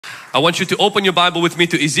I want you to open your Bible with me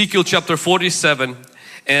to Ezekiel chapter 47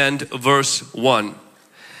 and verse 1.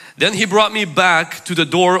 Then he brought me back to the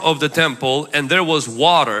door of the temple, and there was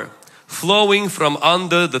water flowing from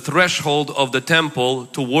under the threshold of the temple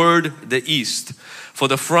toward the east. For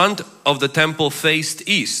the front of the temple faced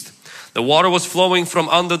east. The water was flowing from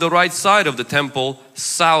under the right side of the temple,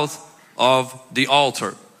 south of the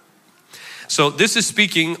altar. So this is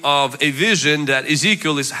speaking of a vision that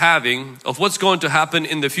Ezekiel is having of what's going to happen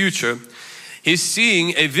in the future. He's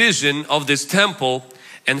seeing a vision of this temple,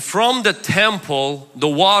 and from the temple the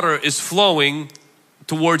water is flowing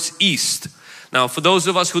towards east. Now for those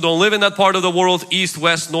of us who don't live in that part of the world, east,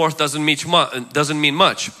 west, north doesn't mean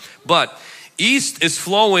much. But east is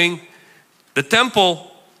flowing, the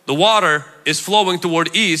temple, the water is flowing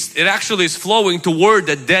toward east. It actually is flowing toward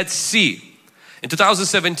the Dead Sea. In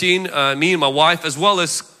 2017, me and my wife, as well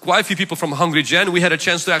as quite a few people from Hungry Gen, we had a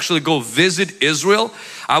chance to actually go visit Israel.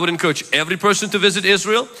 I would encourage every person to visit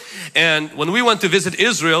Israel. And when we went to visit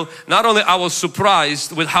Israel, not only I was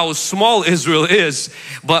surprised with how small Israel is,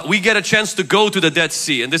 but we get a chance to go to the Dead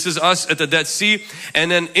Sea. And this is us at the Dead Sea. And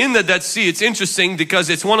then in the Dead Sea, it's interesting because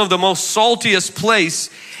it's one of the most saltiest places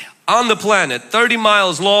on the planet. 30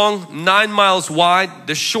 miles long, 9 miles wide.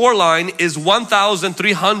 The shoreline is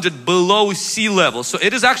 1,300 below sea level. So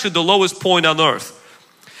it is actually the lowest point on earth.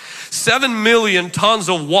 7 million tons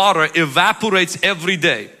of water evaporates every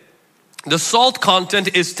day. The salt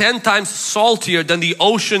content is 10 times saltier than the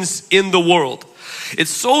oceans in the world.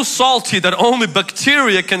 It's so salty that only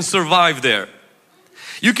bacteria can survive there.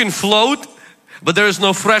 You can float, but there is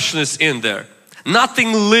no freshness in there.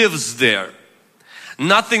 Nothing lives there.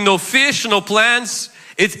 Nothing, no fish, no plants.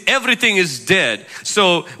 Everything is dead.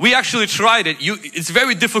 So we actually tried it. It's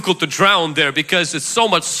very difficult to drown there because it's so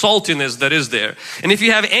much saltiness that is there. And if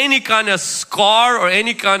you have any kind of scar or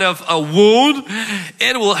any kind of a wound,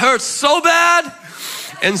 it will hurt so bad.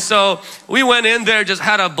 And so we went in there, just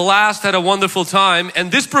had a blast, had a wonderful time.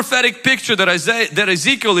 And this prophetic picture that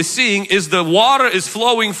Ezekiel is seeing is the water is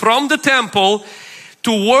flowing from the temple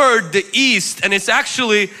toward the east, and it's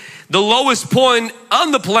actually the lowest point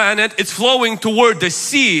on the planet. It's flowing toward the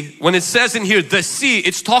sea. When it says in here the sea,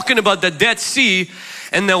 it's talking about the Dead Sea.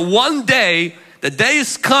 And then one day, the day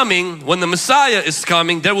is coming when the Messiah is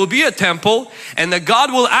coming, there will be a temple, and that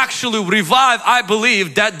God will actually revive, I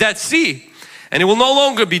believe, that Dead Sea. And it will no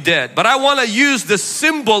longer be dead. But I want to use the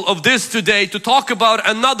symbol of this today to talk about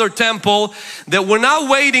another temple that we're not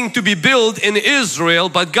waiting to be built in Israel,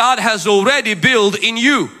 but God has already built in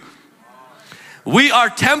you. We are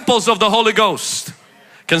temples of the Holy Ghost.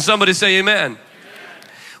 Can somebody say amen?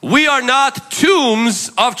 We are not tombs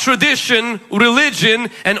of tradition, religion,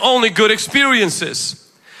 and only good experiences.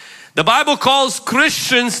 The Bible calls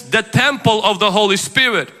Christians the temple of the Holy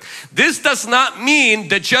Spirit. This does not mean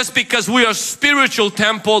that just because we are spiritual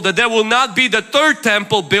temple that there will not be the third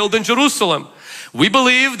temple built in Jerusalem. We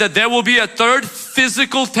believe that there will be a third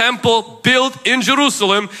physical temple built in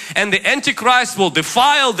Jerusalem, and the Antichrist will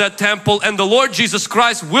defile that temple, and the Lord Jesus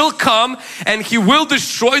Christ will come and He will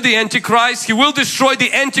destroy the Antichrist. He will destroy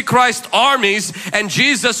the Antichrist armies, and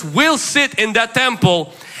Jesus will sit in that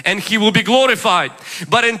temple and He will be glorified.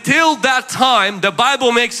 But until that time, the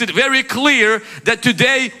Bible makes it very clear that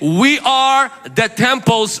today we are the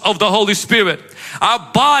temples of the Holy Spirit.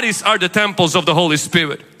 Our bodies are the temples of the Holy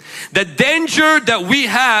Spirit. The danger that we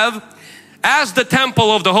have as the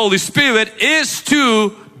temple of the Holy Spirit is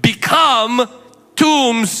to become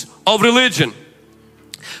tombs of religion.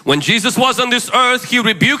 When Jesus was on this earth, He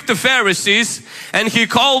rebuked the Pharisees and He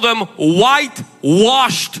called them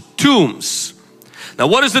whitewashed tombs. Now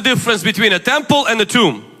what is the difference between a temple and a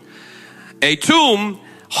tomb? A tomb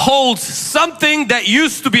holds something that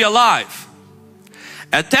used to be alive.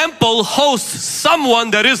 A temple hosts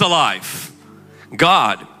someone that is alive,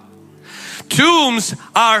 God. Tombs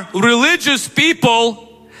are religious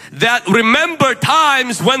people that remember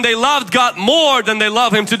times when they loved God more than they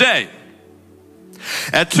love Him today.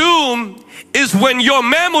 A tomb is when your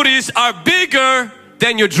memories are bigger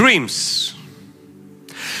than your dreams.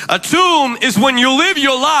 A tomb is when you live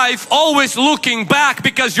your life always looking back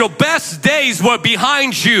because your best days were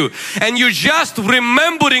behind you and you're just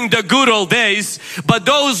remembering the good old days, but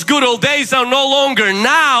those good old days are no longer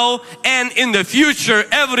now, and in the future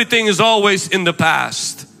everything is always in the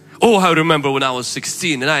past. Oh, I remember when I was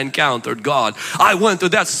 16 and I encountered God. I went to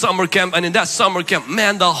that summer camp, and in that summer camp,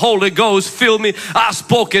 man, the Holy Ghost filled me. I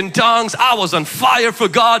spoke in tongues. I was on fire for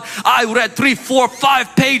God. I read 3, 4,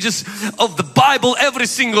 5 pages of the Bible every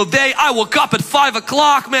single day. I woke up at 5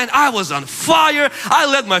 o'clock, man. I was on fire. I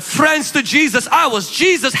led my friends to Jesus. I was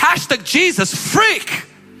Jesus, #Jesus freak.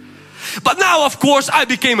 But now, of course, I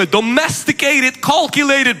became a domesticated,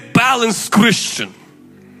 calculated, balanced Christian.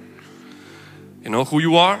 You know who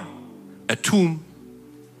you are? A tomb.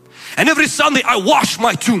 And every Sunday I wash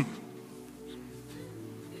my tomb.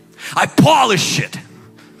 I polish it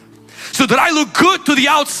so that I look good to the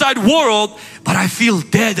outside world, but I feel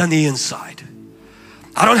dead on the inside.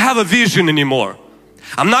 I don't have a vision anymore.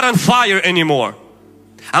 I'm not on fire anymore.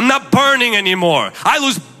 I'm not burning anymore. I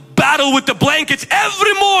lose battle with the blankets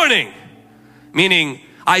every morning. Meaning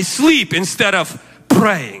I sleep instead of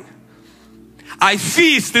praying. I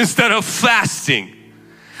feast instead of fasting.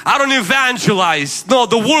 I don't evangelize. No,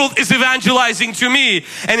 the world is evangelizing to me.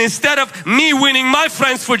 And instead of me winning my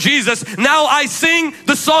friends for Jesus, now I sing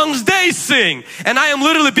the songs they sing. And I am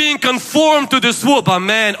literally being conformed to this world. But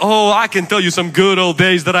man, oh, I can tell you some good old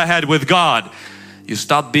days that I had with God. You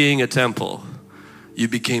stopped being a temple. You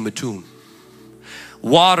became a tomb.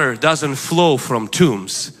 Water doesn't flow from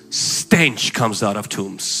tombs. Stench comes out of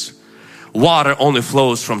tombs. Water only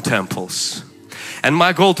flows from temples. And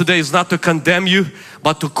my goal today is not to condemn you,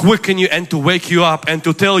 but to quicken you and to wake you up and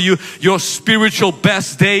to tell you your spiritual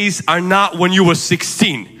best days are not when you were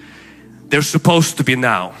 16. They're supposed to be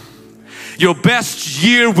now. Your best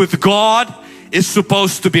year with God is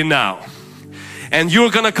supposed to be now. And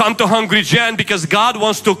you're gonna come to Hungry Gen because God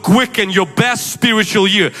wants to quicken your best spiritual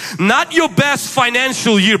year. Not your best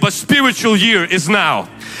financial year, but spiritual year is now.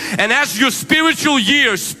 And as your spiritual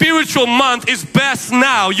year, spiritual month is best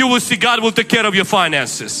now, you will see God will take care of your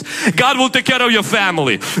finances. God will take care of your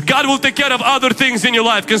family. God will take care of other things in your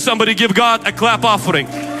life. Can somebody give God a clap offering?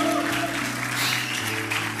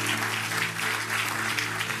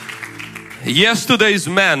 Yesterday's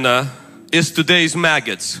manna is today's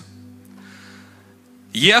maggots.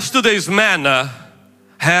 Yesterday's manna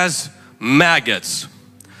has maggots.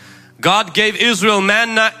 God gave Israel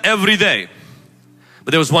manna every day.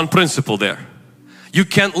 But there was one principle there. You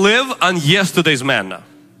can't live on yesterday's manna.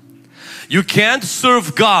 You can't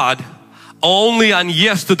serve God only on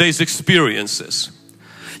yesterday's experiences.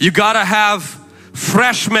 You gotta have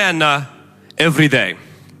fresh manna every day.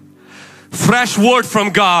 Fresh word from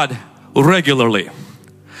God regularly.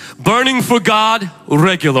 Burning for God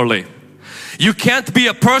regularly. You can't be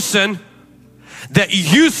a person that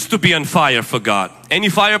used to be on fire for God. Any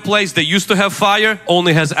fireplace that used to have fire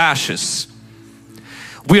only has ashes.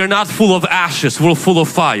 We are not full of ashes, we're full of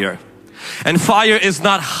fire. And fire is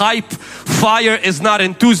not hype, fire is not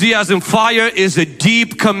enthusiasm, fire is a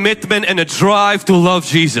deep commitment and a drive to love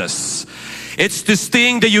Jesus. It's this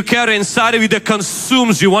thing that you carry inside of you that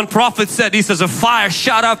consumes you. One prophet said, he says, a fire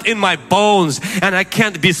shot up in my bones and I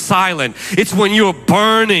can't be silent. It's when you're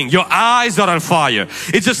burning, your eyes are on fire.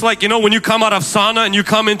 It's just like, you know, when you come out of sauna and you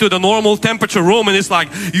come into the normal temperature room and it's like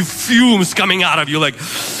you fumes coming out of you, like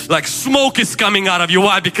smoke is coming out of you.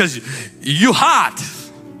 Why? Because you're hot.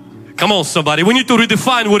 Come on somebody, we need to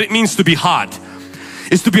redefine what it means to be hot.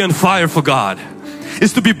 It's to be on fire for God.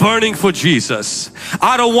 Is to be burning for Jesus.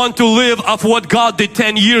 I don't want to live off what God did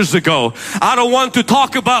 10 years ago. I don't want to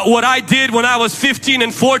talk about what I did when I was 15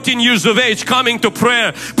 and 14 years of age, coming to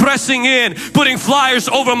prayer, pressing in, putting flyers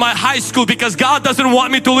over my high school, because God doesn't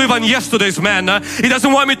want me to live on yesterday's manna. He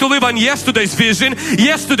doesn't want me to live on yesterday's vision,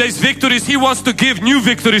 yesterday's victories. He wants to give new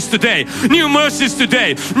victories today, new mercies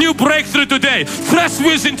today, new breakthrough today, fresh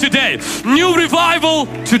vision today, new revival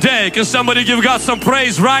today. Can somebody give God some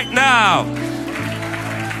praise right now?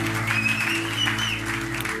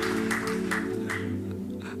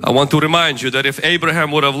 I want to remind you that if Abraham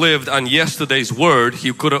would have lived on yesterday's word, he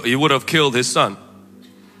would have killed his son.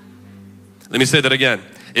 Let me say that again.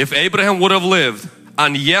 If Abraham would have lived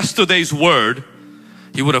on yesterday's word,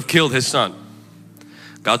 he would have killed his son.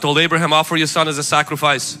 God told Abraham, offer your son as a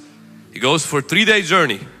sacrifice. He goes for a 3-day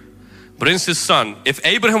journey, brings his son. If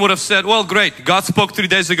Abraham would have said, well, great, God spoke 3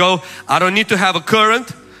 days ago, I don't need to have a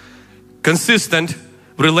current, consistent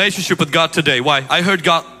relationship with God today. Why? I heard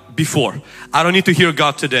God before. I don't need to hear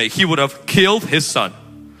God today. He would have killed his son.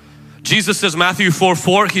 Jesus says, Matthew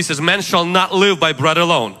 4:4, he says, man shall not live by bread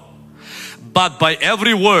alone, but by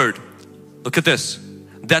every word, look at this,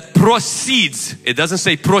 that proceeds, it doesn't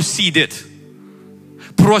say proceeded,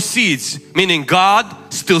 proceeds, meaning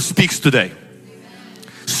God still speaks today.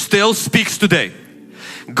 Still speaks today.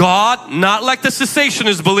 God, not like the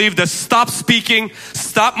cessationists believe that stop speaking,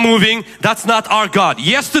 stop moving. That's not our God.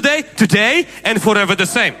 Yesterday, today, and forever the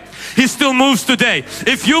same. He still moves today.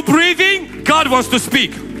 If you're breathing, God wants to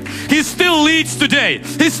speak. He still leads today.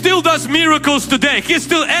 He still does miracles today. He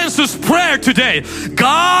still answers prayer today.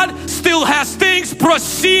 God still has things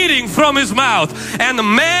proceeding from His mouth. And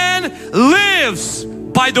man lives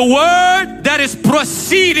by the word that is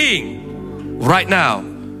proceeding right now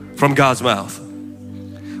from God's mouth.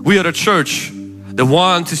 We are a church that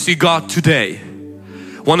want to see God today,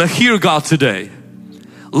 want to hear God today,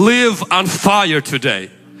 live on fire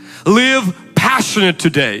today, live passionate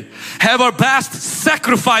today, have our best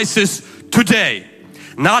sacrifices today,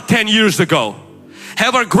 not 10 years ago.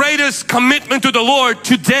 Have our greatest commitment to the Lord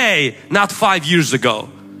today, not 5 years ago.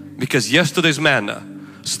 Because yesterday's manna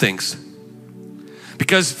stinks.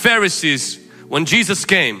 Because Pharisees, when Jesus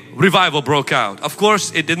came, revival broke out. Of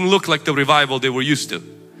course, it didn't look like the revival they were used to.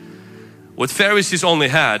 What Pharisees only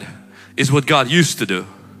had is what God used to do.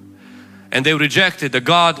 And they rejected the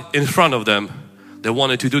God in front of them. They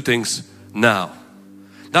wanted to do things now.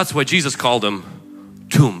 That's why Jesus called them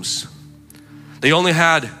tombs. They only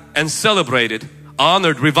had and celebrated,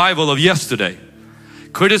 honored revival of yesterday,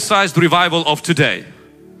 criticized revival of today.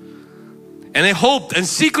 And they hoped and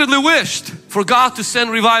secretly wished for God to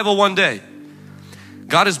send revival one day.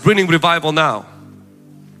 God is bringing revival now.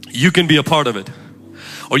 You can be a part of it.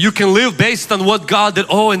 Or you can live based on what God did.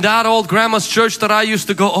 Oh, in that old grandma's church that I used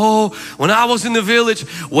to go, oh, when I was in the village,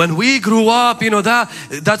 when we grew up, you know,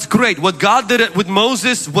 that's great. What God did with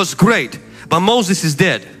Moses was great. But Moses is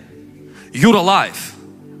dead. You're alive.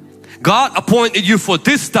 God appointed you for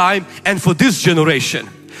this time and for this generation.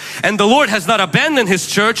 And the Lord has not abandoned His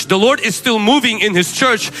church. The Lord is still moving in His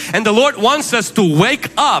church. And the Lord wants us to wake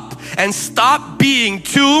up and stop being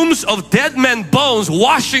tombs of dead men bones,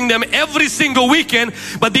 washing them every single weekend,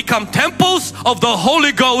 but become temples of the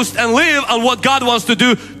Holy Ghost and live on what God wants to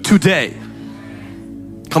do today.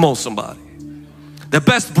 Come on, somebody. The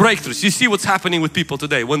best breakthroughs. You see what's happening with people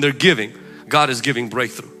today. When they're giving, God is giving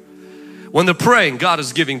breakthrough. When they're praying, God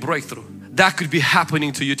is giving breakthrough. That could be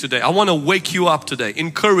happening to you today. I want to wake you up today,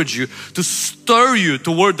 encourage you, to stir you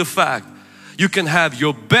toward the fact you can have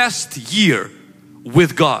your best year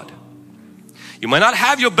with God. You might not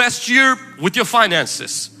have your best year with your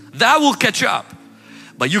finances. That will catch up.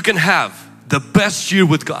 But you can have the best year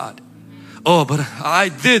with God. Oh, but I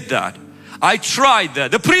did that. I tried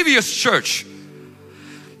that. The previous church.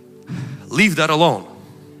 Leave that alone.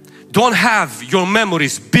 Don't have your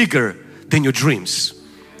memories bigger than your dreams.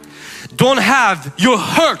 Don't have your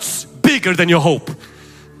hurts bigger than your hope.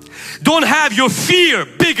 Don't have your fear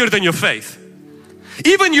bigger than your faith.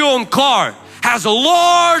 Even your own car has a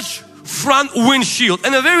large front windshield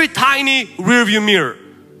and a very tiny rearview mirror.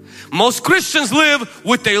 Most Christians live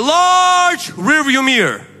with a large rearview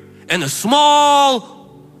mirror and a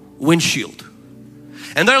small windshield.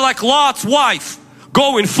 And they're like Lot's wife,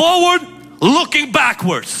 going forward, looking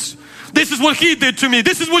backwards. This is what he did to me.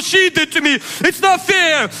 This is what she did to me. It's not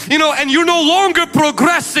fair. You know, and you're no longer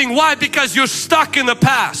progressing. Why? Because you're stuck in the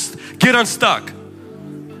past. Get unstuck.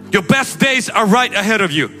 Your best days are right ahead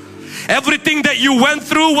of you. Everything that you went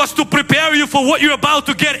through was to prepare you for what you're about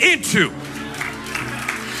to get into.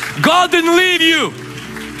 God didn't leave you.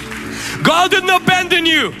 God didn't abandon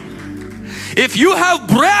you. If you have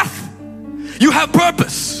breath, you have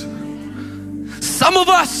purpose. Some of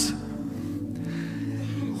us,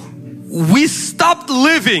 we stopped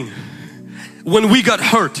living when we got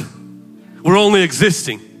hurt. We're only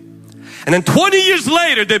existing. And then 20 years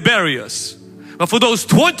later they bury us. But for those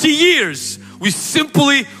 20 years we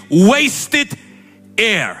simply wasted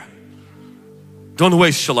air. Don't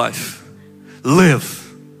waste your life.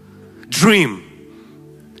 Live. Dream.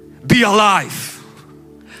 Be alive.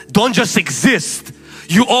 Don't just exist.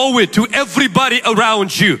 You owe it to everybody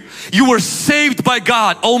around you. You were saved by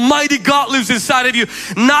God. Almighty God lives inside of you.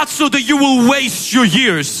 Not so that you will waste your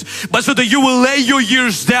years, but so that you will lay your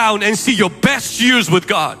years down and see your best years with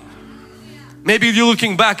God. Maybe you're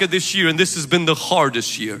looking back at this year and this has been the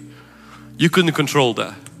hardest year. You couldn't control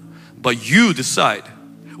that. But you decide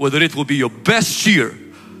whether it will be your best year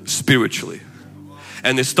spiritually.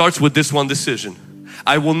 And it starts with this one decision.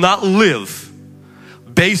 I will not live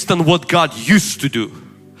based on what God used to do.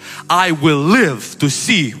 I will live to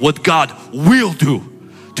see what God will do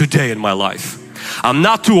today in my life. I'm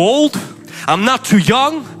not too old. I'm not too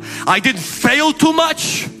young. I didn't fail too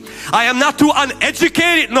much. I am not too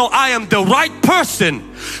uneducated. No, I am the right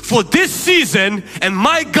person for this season, and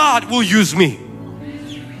my God will use me.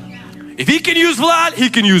 If He can use Vlad, He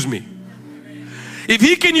can use me. If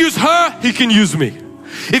He can use her, He can use me.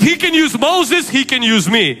 If He can use Moses, He can use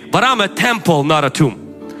me. But I'm a temple, not a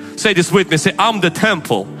tomb. Say this with me. Say, I'm the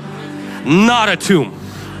temple, not a tomb.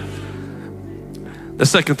 The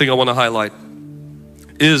second thing I want to highlight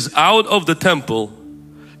is out of the temple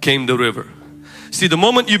came the river. See, the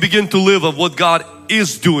moment you begin to live of what God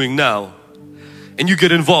is doing now and you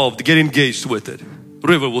get involved, get engaged with it,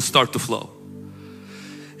 river will start to flow.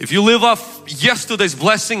 If you live off yesterday's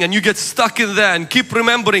blessing and you get stuck in that and keep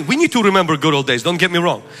remembering, we need to remember good old days, don't get me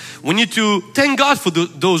wrong. We need to thank God for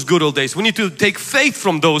those good old days. We need to take faith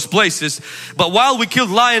from those places. But while we killed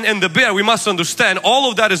lion and the bear, we must understand all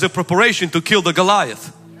of that is a preparation to kill the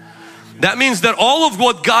Goliath. That means that all of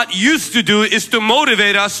what God used to do is to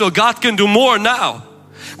motivate us so God can do more now.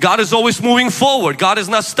 God is always moving forward. God is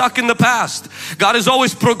not stuck in the past. God is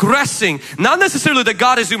always progressing. Not necessarily that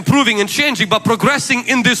God is improving and changing, but progressing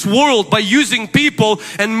in this world by using people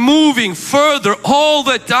and moving further all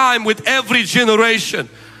the time with every generation.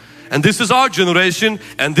 And this is our generation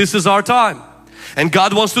and this is our time. And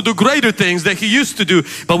God wants to do greater things that He used to do.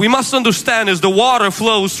 But we must understand as the water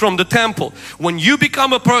flows from the temple, when you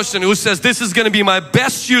become a person who says, this is going to be my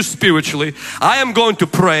best year spiritually, I am going to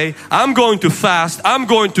pray, I'm going to fast, I'm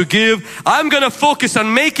going to give, I'm going to focus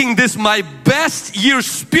on making this my best year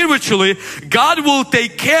spiritually, God will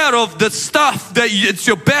take care of the stuff that it's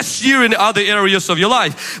your best year in other areas of your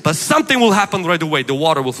life. But something will happen right away. The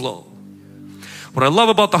water will flow. What I love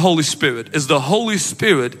about the Holy Spirit is the Holy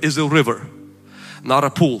Spirit is a river, not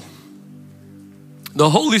a pool. The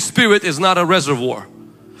Holy Spirit is not a reservoir.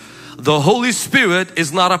 The Holy Spirit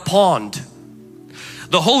is not a pond.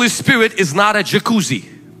 The Holy Spirit is not a jacuzzi.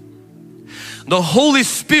 The Holy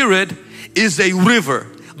Spirit is a river.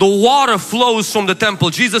 The water flows from the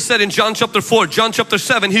temple. Jesus said in John chapter 4, John chapter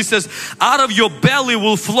 7, He says, out of your belly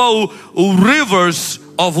will flow rivers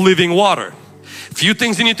of living water. A few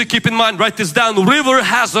things you need to keep in mind. Write this down. River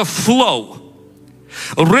has a flow.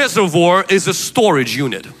 A reservoir is a storage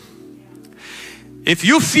unit. If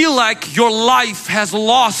you feel like your life has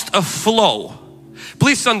lost a flow,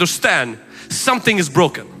 please understand something is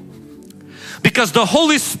broken. Because the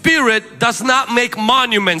Holy Spirit does not make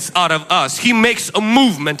monuments out of us. He makes a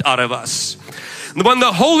movement out of us. When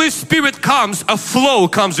the Holy Spirit comes, a flow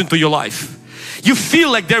comes into your life. You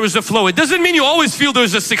feel like there is a flow. It doesn't mean you always feel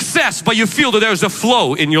there's a success, but you feel that there's a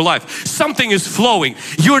flow in your life. Something is flowing.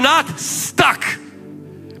 You're not stuck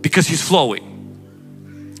because He's flowing.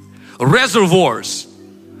 Reservoirs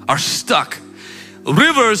are stuck.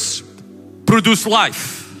 Rivers produce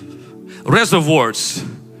life. Reservoirs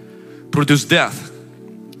produce death.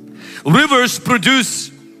 Rivers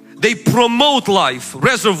they promote life.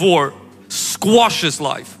 Reservoir squashes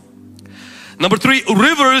life. Number 3,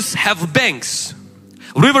 rivers have banks.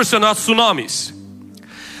 Rivers are not tsunamis.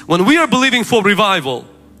 When we are believing for revival,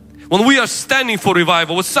 when we are standing for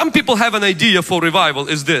revival, what some people have an idea for revival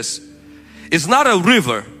is this. It's not a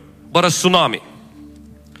river, but a tsunami.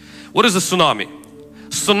 What is a tsunami?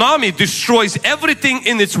 Tsunami destroys everything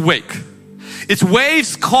in its wake. It's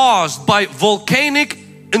waves caused by volcanic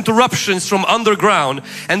interruptions from underground,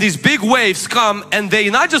 and these big waves come and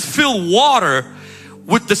they not just fill water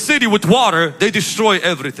with the city with water, they destroy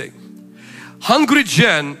everything. Hungry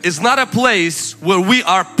Gen is not a place where we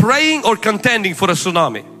are praying or contending for a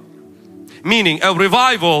tsunami. Meaning a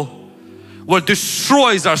revival where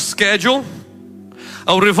destroys our schedule.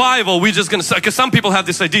 A revival we just gonna say, because some people have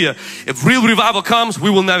this idea, if real revival comes, we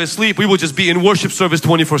will never sleep, we will just be in worship service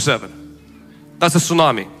 24/7. That's a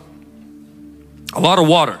tsunami. A lot of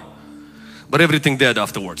water, but everything dead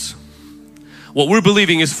afterwards. What we're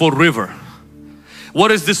believing is for river. What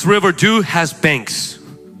does this river do? Has banks.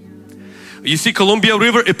 You see Columbia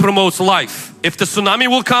River, it promotes life. If the tsunami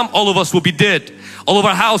will come, all of us will be dead. All of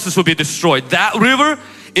our houses will be destroyed. That river,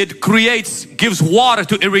 it gives water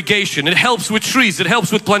to irrigation. It helps with trees. It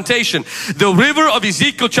helps with plantation. The river of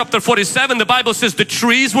Ezekiel chapter 47, the Bible says the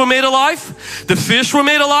trees were made alive. The fish were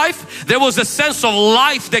made alive. There was a sense of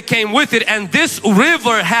life that came with it, and this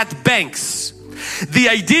river had banks. The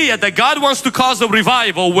idea that God wants to cause a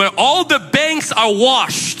revival where all the banks are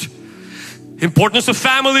washed. Importance of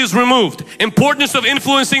family is removed. Importance of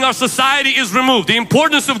influencing our society is removed. The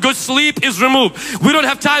importance of good sleep is removed. We don't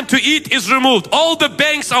have time to eat is removed. All the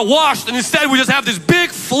banks are washed, and instead we just have this big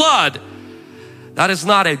flood. That is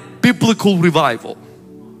not a biblical revival.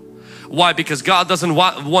 Why? Because God doesn't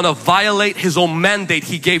want to violate His own mandate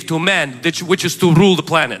He gave to man, which is to rule the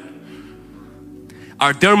planet.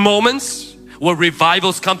 Are there moments where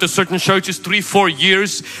revivals come to certain churches, 3-4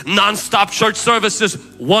 years, non-stop church services?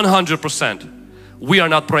 100%. We are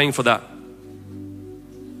not praying for that.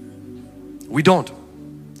 We don't.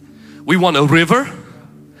 We want a river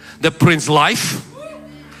that brings life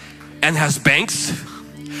and has banks.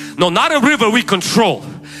 No, not a river we control,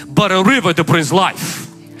 but a river that brings life.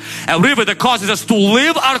 A river that causes us to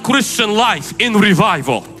live our Christian life in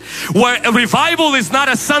revival. Where a revival is not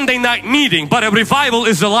a Sunday night meeting, but a revival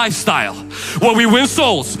is a lifestyle. Where we win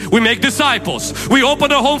souls, we make disciples, we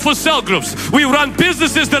open a home for cell groups, we run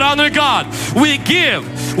businesses that honor God, we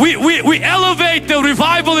give. We elevate the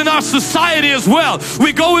revival in our society as well.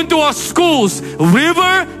 We go into our schools.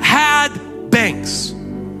 River had banks.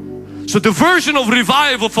 So the version of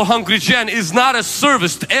revival for Hungry Gen is not a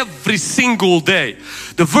service every single day.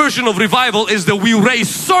 The version of revival is that we raise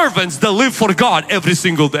servants that live for God every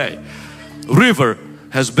single day. River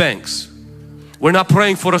has banks. We're not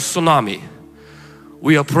praying for a tsunami.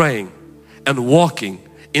 We are praying and walking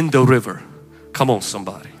in the river. Come on,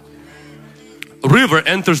 somebody. River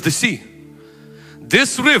enters the sea.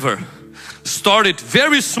 This river started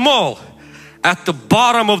very small at the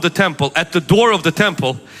bottom of the temple, at the door of the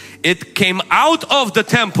temple. It came out of the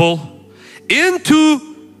temple into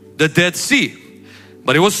the Dead Sea.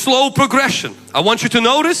 But it was slow progression. I want you to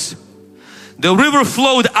notice the river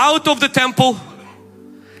flowed out of the temple.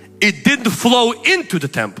 It didn't flow into the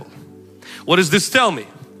temple. What does this tell me?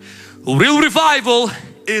 Real revival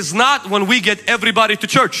is not when we get everybody to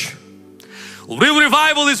church. Real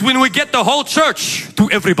revival is when we get the whole church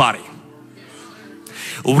to everybody.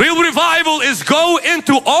 Real revival is go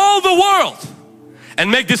into all the world and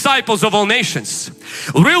make disciples of all nations.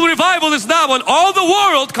 Real revival is not when all the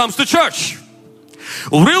world comes to church.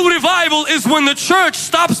 Real revival is when the church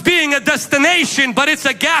stops being a destination, but it's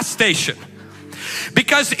a gas station.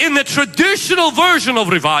 Because in the traditional version of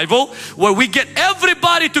revival, where we get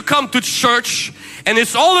everybody to come to church and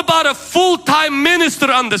it's all about a full-time minister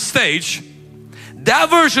on the stage, that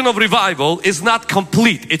version of revival is not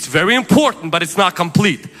complete. It's very important, but it's not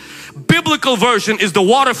complete. Biblical version is the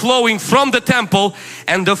water flowing from the temple,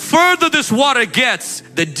 and the further this water gets,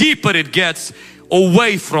 the deeper it gets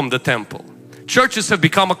away from the temple. Churches have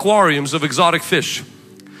become aquariums of exotic fish.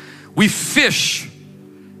 We fish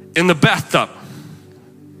in the bathtub,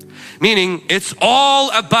 meaning it's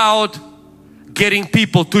all about getting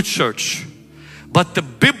people to church. But the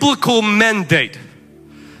biblical mandate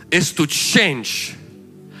is to change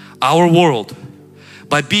our world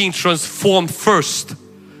by being transformed first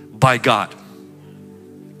by God.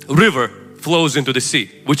 River flows into the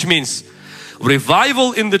sea, which means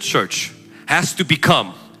revival in the church has to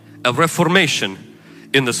become a reformation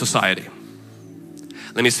in the society.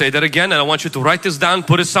 Let me say that again, and I want you to write this down,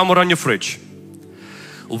 put it somewhere on your fridge.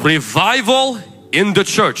 Revival in the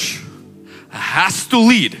church has to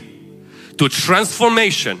lead to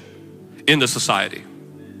transformation in the society.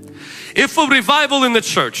 If a revival in the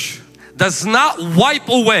church does not wipe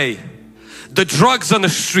away the drugs on the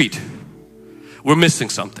street, we're missing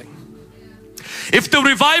something. If the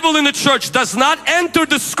revival in the church does not enter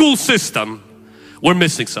the school system, we're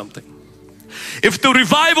missing something. If the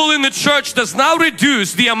revival in the church does not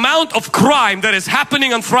reduce the amount of crime that is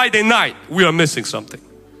happening on Friday night, we are missing something.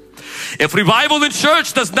 If revival in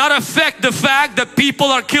church does not affect the fact that people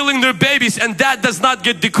are killing their babies and that does not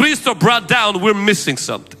get decreased or brought down, we're missing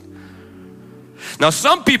something. Now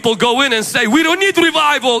some people go in and say, we don't need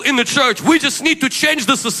revival in the church, we just need to change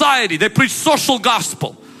the society. They preach social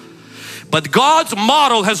gospel. But God's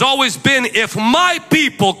model has always been, if my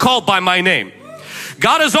people called by my name.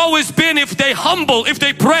 God has always been, if they humble, if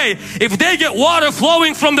they pray, if they get water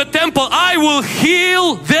flowing from the temple, I will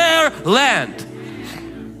heal their land.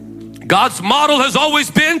 God's model has always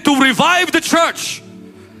been to revive the church,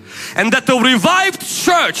 and that the revived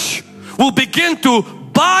church will begin to,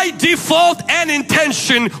 by default and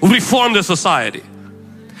intention, reform the society.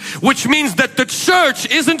 Which means that the church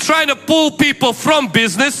isn't trying to pull people from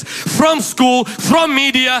business, from school, from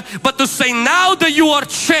media, but to say, now that you are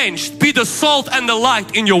changed, be the salt and the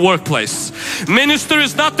light in your workplace. Minister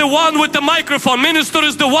is not the one with the microphone. Minister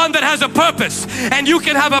is the one that has a purpose. And you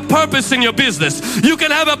can have a purpose in your business. You can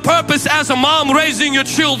have a purpose as a mom raising your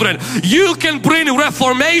children. You can bring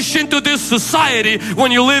reformation to this society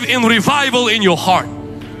when you live in revival in your heart.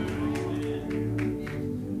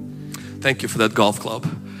 Thank you for that golf club.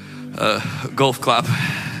 Golf clap.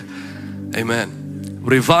 Amen.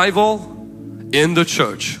 Revival in the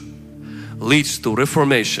church leads to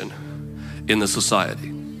reformation in the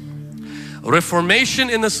society. Reformation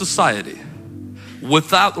in the society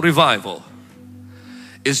without revival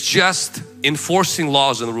is just enforcing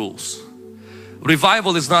laws and rules.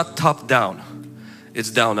 Revival is not top down,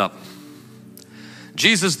 it's down up.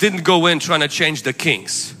 Jesus didn't go in trying to change the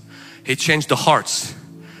kings. He changed the hearts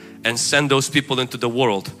and sent those people into the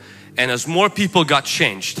world. And as more people got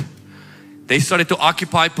changed, they started to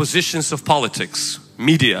occupy positions of politics,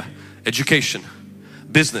 media, education,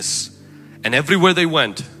 business, and everywhere they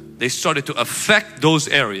went, they started to affect those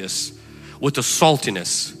areas with the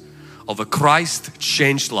saltiness of a Christ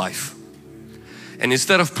changed life. And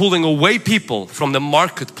instead of pulling away people from the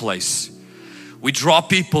marketplace, we draw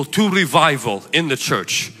people to revival in the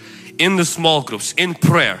church, in the small groups, in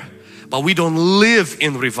prayer, but we don't live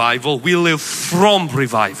in revival. We live from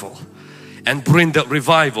revival and bring that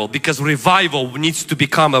revival, because revival needs to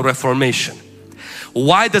become a reformation.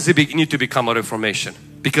 Why does it need to become a reformation?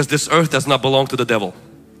 Because this earth does not belong to the devil.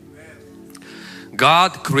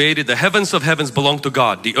 God created the heavens of heavens belong to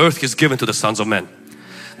God. The earth is given to the sons of men.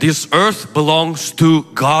 This earth belongs to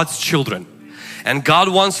God's children. And God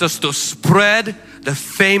wants us to spread the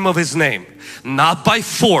fame of His name. Not by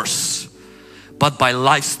force, but by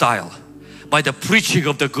lifestyle. By the preaching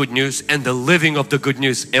of the good news and the living of the good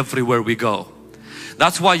news everywhere we go.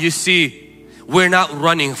 That's why you see, we're not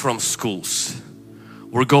running from schools.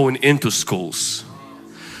 We're going into schools.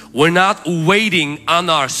 We're not waiting on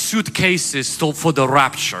our suitcases for the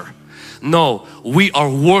rapture. No, we are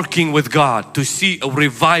working with God to see a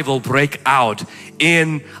revival break out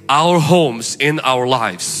in our homes, in our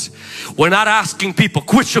lives. We're not asking people,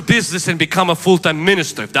 quit your business and become a full-time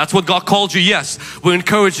minister. If that's what God called you, yes. We're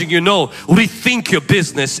encouraging you, no, rethink your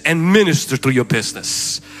business and minister to your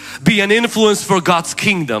business. Be an influence for God's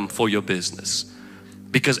kingdom for your business.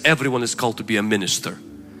 Because everyone is called to be a minister.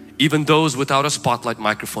 Even those without a spotlight,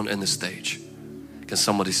 microphone and a stage. Can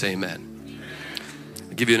somebody say amen?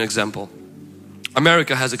 I'll give you an example.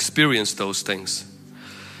 America has experienced those things.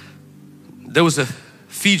 There was a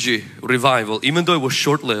Fiji revival, even though it was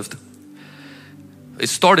short-lived. It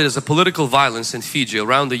started as a political violence in Fiji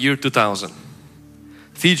around the year 2000.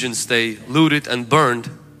 Fijians, they looted and burned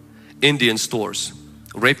Indian stores,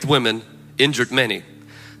 raped women, injured many.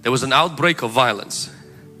 There was an outbreak of violence.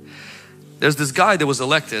 There's this guy that was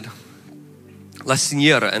elected, La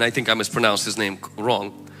Siniera, and I think I mispronounced his name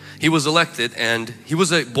wrong. He was elected and he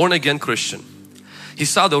was a born-again Christian. He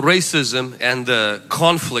saw the racism and the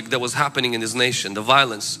conflict that was happening in his nation, the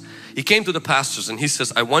violence. He came to the pastors and he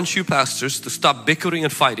says, I want you pastors to stop bickering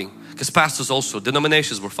and fighting, because pastors also,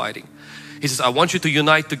 denominations were fighting. He says, I want you to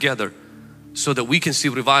unite together so that we can see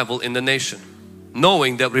revival in the nation,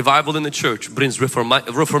 knowing that revival in the church brings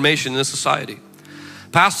reformation in the society.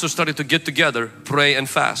 Pastors started to get together, pray and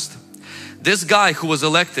fast. This guy who was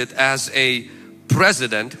elected as a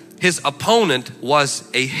president, his opponent was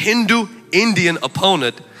a Hindu Indian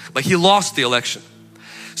opponent, but he lost the election.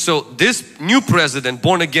 So this new president,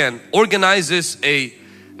 born again, organizes a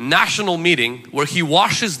national meeting where he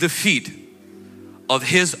washes the feet of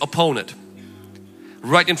his opponent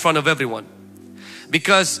right in front of everyone.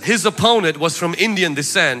 Because his opponent was from Indian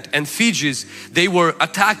descent, and Fiji's, they were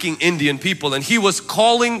attacking Indian people, and he was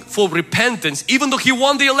calling for repentance even though he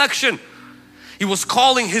won the election. He was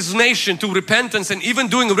calling his nation to repentance and even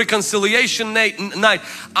doing a reconciliation night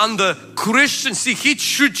on the Christian. See, he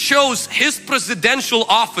chose his presidential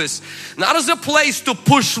office not as a place to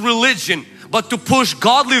push religion, but to push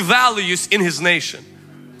godly values in his nation.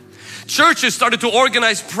 Churches started to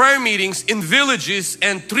organize prayer meetings in villages,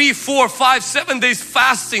 and 3, 4, 5, 7 days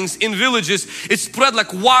fastings in villages. It spread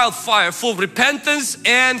like wildfire for repentance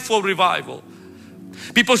and for revival.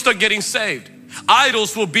 People started getting saved.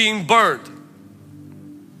 Idols were being burned.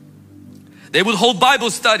 They would hold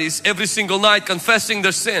Bible studies every single night confessing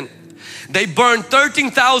their sin. They burned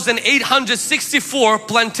 13,864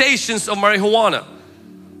 plantations of marijuana.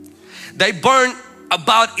 They burned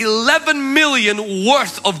about 11 million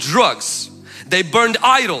worth of drugs. They burned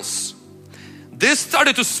idols. This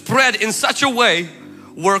started to spread in such a way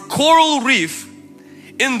where coral reef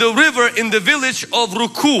in the river in the village of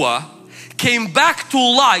Rukua came back to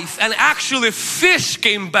life, and actually fish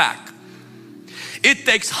came back. It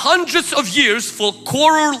takes hundreds of years for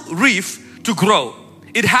coral reef to grow.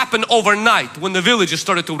 It happened overnight when the villagers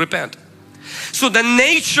started to repent. So the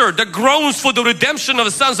nature that groans for the redemption of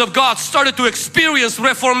the sons of God started to experience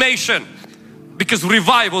reformation, because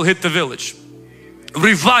revival hit the village.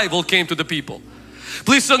 Revival came to the people.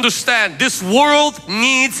 Please understand, this world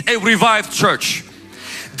needs a revived church.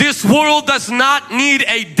 This world does not need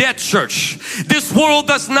a dead church. This world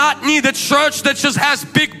does not need a church that just has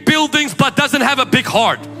big buildings but doesn't have a big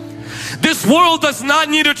heart. This world does not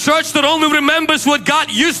need a church that only remembers what God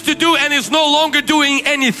used to do and is no longer doing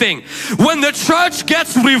anything. When the church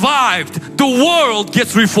gets revived, the world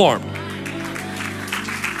gets reformed.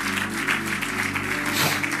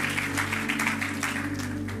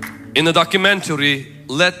 In the documentary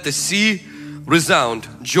Let the Sea Resound,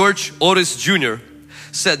 George Otis Jr.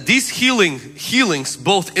 said these healings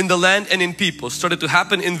both in the land and in people started to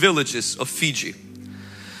happen in villages of Fiji.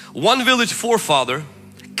 One village forefather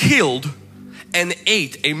killed and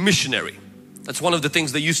ate a missionary. That's one of the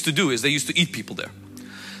things they used to do, is they used to eat people there.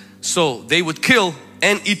 So they would kill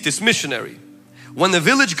and eat this missionary. When the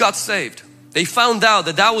village got saved, they found out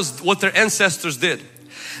that that was what their ancestors did.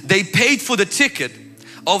 They paid for the ticket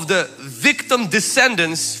of the victim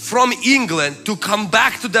descendants from England to come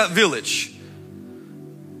back to that village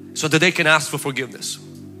so that they can ask for forgiveness.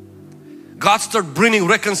 God started bringing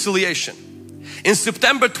reconciliation. In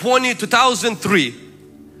September 2003,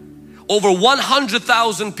 over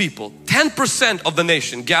 100,000 people, 10% of the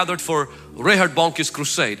nation, gathered for Reinhard Bonnke's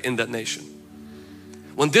crusade in that nation.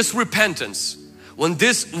 When this repentance, when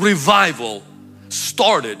this revival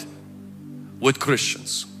started with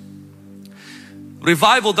Christians.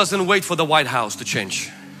 Revival doesn't wait for the White House to change.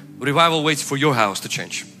 Revival waits for your house to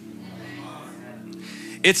change.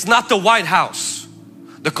 It's not the White House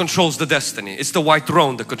that controls the destiny. It's the white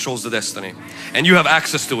throne that controls the destiny. And you have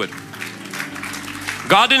access to it.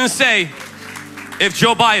 God didn't say if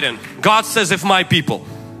Joe Biden. God says if my people.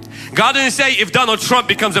 God didn't say if Donald Trump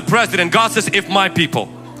becomes a president. God says if my people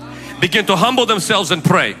begin to humble themselves and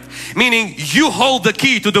pray. Meaning you hold the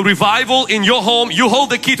key to the revival in your home. You hold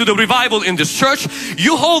the key to the revival in this church.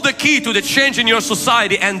 You hold the key to the change in your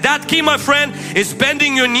society. And that key, my friend, is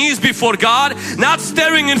bending your knees before God. Not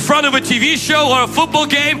staring in front of a TV show or a football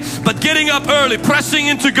game, but getting up early, pressing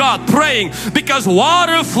into God, praying. Because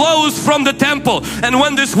water flows from the temple. And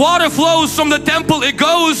when this water flows from the temple, it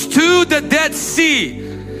goes to the Dead Sea.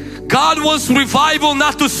 God wants revival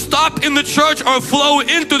not to stop in the church or flow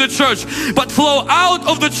into the church, but flow out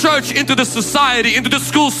of the church into the society, into the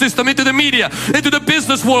school system, into the media, into the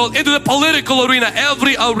business world, into the political arena,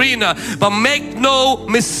 every arena. But make no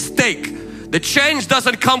mistake, the change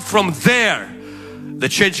doesn't come from there. The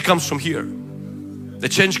change comes from here. The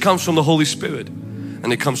change comes from the Holy Spirit,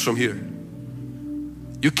 and it comes from here.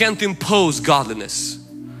 You can't impose godliness.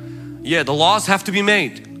 Yeah, the laws have to be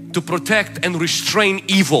made to protect and restrain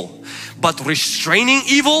evil. But restraining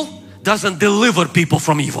evil doesn't deliver people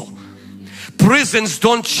from evil. Prisons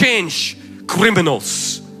don't change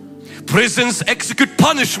criminals. Prisons execute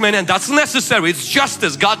punishment, and that's necessary. It's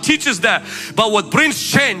justice. God teaches that. But what brings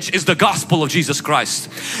change is the gospel of Jesus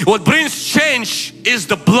Christ. What brings change is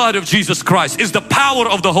the blood of Jesus Christ, is the power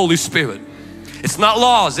of the Holy Spirit. It's not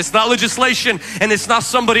laws, it's not legislation, and it's not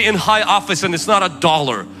somebody in high office, and it's not a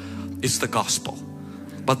dollar. It's the gospel.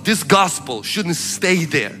 But this gospel shouldn't stay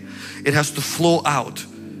there. It has to flow out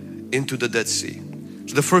into the Dead Sea.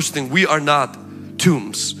 So the first thing, we are not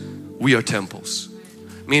tombs, we are temples.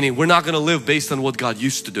 Meaning we're not going to live based on what God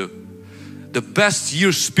used to do. The best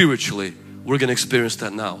year spiritually, we're going to experience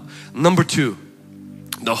that now. Number two,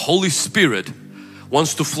 the Holy Spirit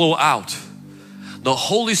wants to flow out. The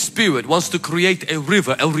Holy Spirit wants to create a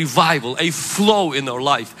river, a revival, a flow in our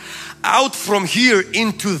life. Out from here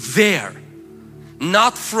into there.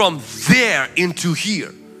 Not from there into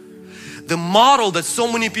here. The model that so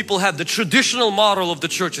many people have, the traditional model of the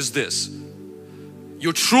church is this.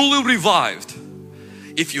 You're truly revived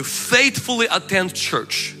if you faithfully attend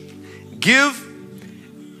church, give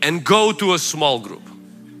and go to a small group.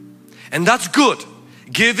 And that's good.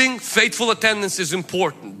 Giving, faithful attendance is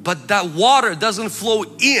important. But that water doesn't flow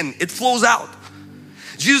in, it flows out.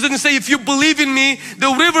 Jesus didn't say if you believe in me,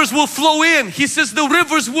 the rivers will flow in. He says the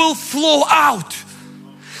rivers will flow out.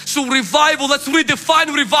 So revival, let's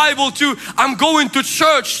redefine revival to I'm going to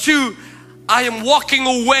church, to I am walking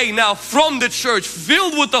away now from the church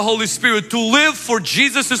filled with the Holy Spirit to live for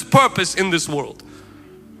Jesus' purpose in this world.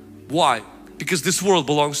 Why? Because this world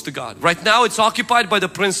belongs to God. Right now it's occupied by the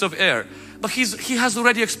Prince of Air, but he has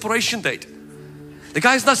already expiration date. The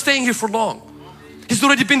guy's not staying here for long. He's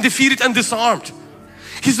already been defeated and disarmed.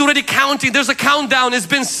 He's already counting. There's a countdown. It's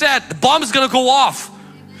been set. The bomb is going to go off.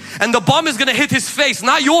 And the bomb is going to hit his face,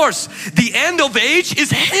 not yours. The end of age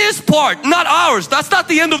is his part, not ours. That's not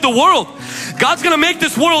the end of the world. God's going to make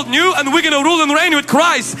this world new and we're going to rule and reign with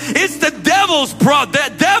Christ. It's the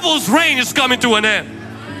devil's reign is coming to an end.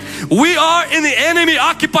 We are in the enemy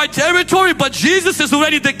occupied territory, but Jesus is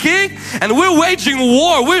already the king and we're waging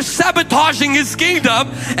war. We're sabotaging his kingdom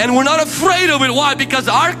and we're not afraid of it. Why? Because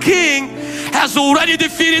our king has already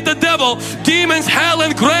defeated the devil, demons, hell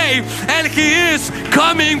and grave, and he is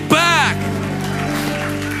coming back.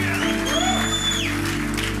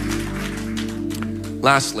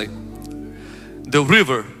 Lastly, the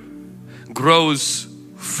river grows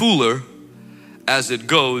fuller as it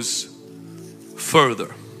goes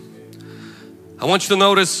further. I want you to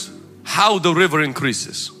notice how the river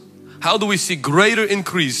increases. How do we see greater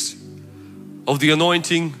increase of the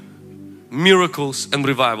anointing, miracles and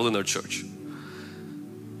revival in our church?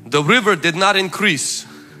 The river did not increase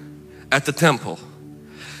at the temple.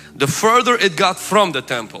 The further it got from the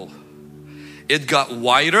temple, it got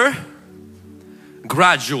wider,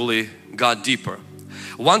 gradually got deeper.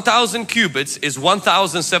 1,000 cubits is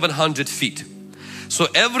 1,700 feet. So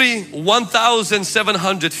every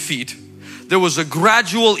 1,700 feet, there was a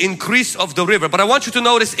gradual increase of the river. But I want you to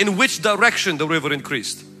notice in which direction the river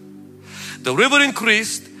increased. The river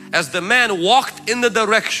increased as the man walked in the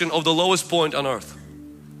direction of the lowest point on earth.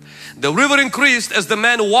 The river increased as the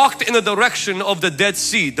man walked in the direction of the Dead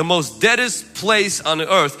Sea, the most deadest place on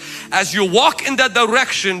earth. As you walk in that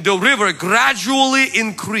direction, the river gradually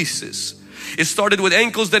increases. It started with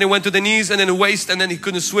ankles, then it went to the knees, and then waist, and then he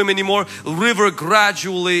couldn't swim anymore. River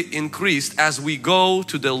gradually increased as we go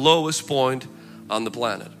to the lowest point on the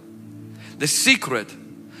planet. The secret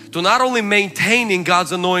to not only maintaining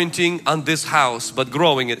God's anointing on this house, but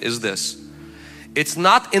growing it is this. It's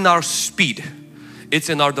not in our speed, it's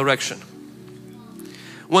in our direction.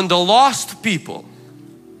 When the lost people,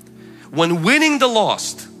 when winning the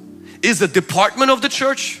lost is the department of the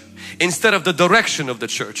church instead of the direction of the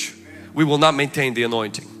church, we will not maintain the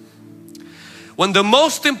anointing. When the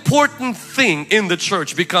most important thing in the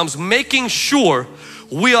church becomes making sure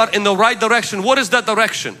we are in the right direction, what is that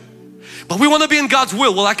direction? But we want to be in God's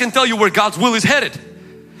will. Well, I can tell you where God's will is headed.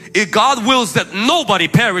 If God wills that nobody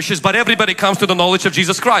perishes but everybody comes to the knowledge of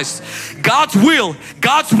Jesus Christ. God's will,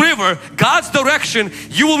 God's river, God's direction,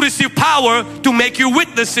 you will receive power to make you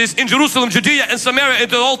witnesses in Jerusalem, Judea and Samaria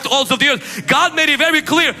and to all of the earth. God made it very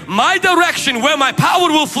clear, my direction, where my power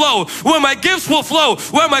will flow, where my gifts will flow,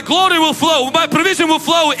 where my glory will flow, where my provision will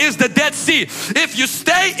flow is the Dead Sea. If you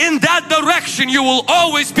stay in that direction, you will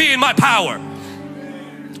always be in my power.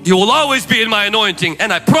 You will always be in my anointing,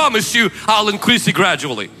 and I promise you I'll increase it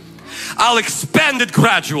gradually. I'll expand it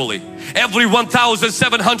gradually. Every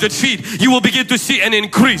 1,700 feet you will begin to see an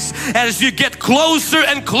increase. As you get closer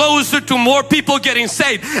and closer to more people getting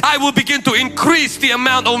saved, I will begin to increase the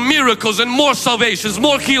amount of miracles and more salvations,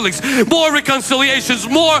 more healings, more reconciliations,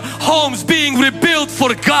 more homes being rebuilt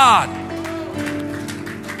for God.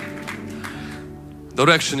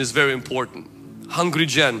 Direction is very important. Hungry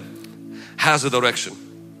Gen has a direction.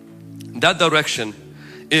 That direction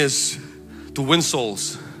is to win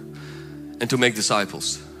souls and to make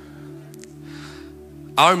disciples.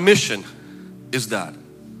 Our mission is that.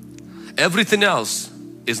 Everything else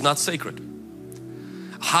is not sacred.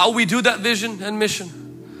 How we do that vision and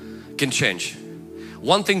mission can change.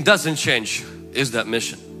 One thing doesn't change is that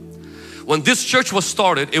mission. When this church was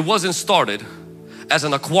started, it wasn't started as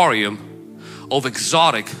an aquarium of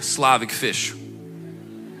exotic Slavic fish.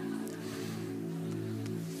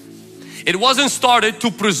 It wasn't started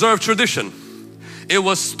to preserve tradition. It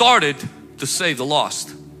was started to save the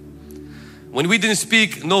lost. When we didn't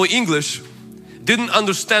speak no English, didn't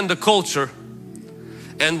understand the culture,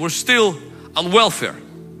 and were still on welfare,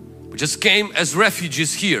 we just came as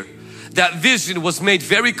refugees here. That vision was made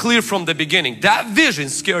very clear from the beginning. That vision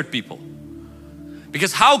scared people.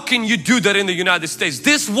 Because how can you do that in the United States?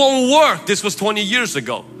 This won't work. This was 20 years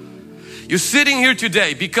ago. You're sitting here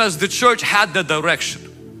today because the church had the direction.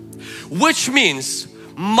 Which means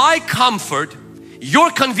my comfort,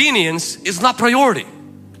 your convenience is not priority.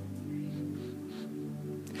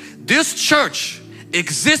 This church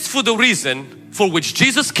exists for the reason for which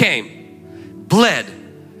Jesus came, bled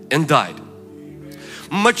and died.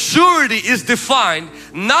 Maturity is defined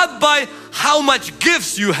not by how much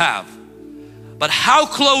gifts you have, but how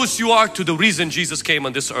close you are to the reason Jesus came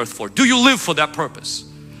on this earth for. Do you live for that purpose?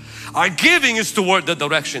 Our giving is toward that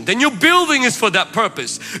direction. The new building is for that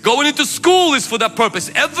purpose. Going into school is for that purpose.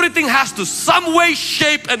 Everything has to some way,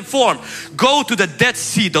 shape and form go to the Dead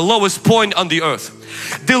Sea, the lowest point on the earth.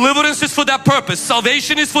 Deliverance is for that purpose.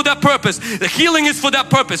 Salvation is for that purpose. The healing is for that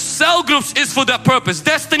purpose. Cell groups is for that purpose.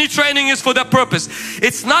 Destiny training is for that purpose.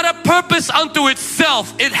 It's not a purpose unto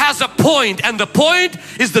itself. It has a point, and the point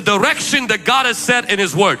is the direction that God has set in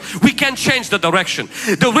His Word. We can't change the direction.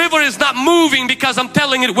 The river is not moving because I'm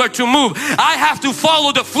telling it where to move. I have to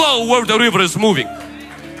follow the flow where the river is moving.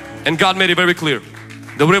 And God made it very clear.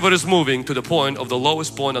 The river is moving to the point of the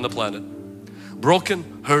lowest point on the planet.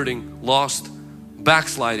 Broken, hurting, lost,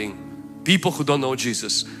 backsliding people who don't know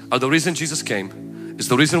Jesus are the reason Jesus came. It's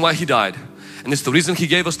the reason why He died, and it's the reason He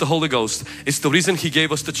gave us the Holy Ghost. It's the reason He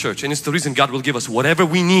gave us the church, and it's the reason God will give us whatever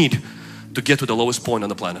we need to get to the lowest point on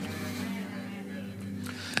the planet.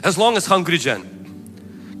 As long as Hungry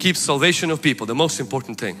Gen keeps salvation of people the most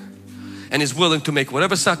important thing, and is willing to make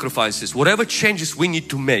whatever sacrifices, whatever changes we need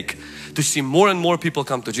to make to see more and more people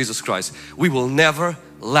come to Jesus Christ, we will never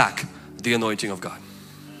lack the anointing of God.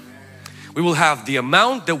 We will have the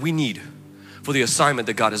amount that we need for the assignment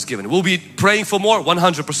that God has given. We'll be praying for more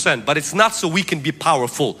 100%, but it's not so we can be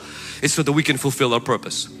powerful. It's so that we can fulfill our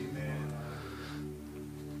purpose.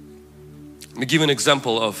 Let me give you an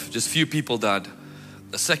example of just few people that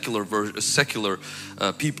secular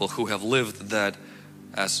people who have lived that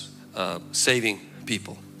as saving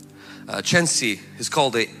people. Chensi is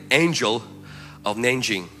called the angel of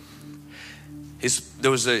Nanjing.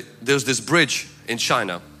 There's this bridge in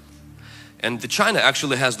China, and China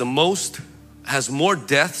actually has more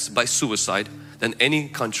deaths by suicide than any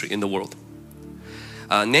country in the world.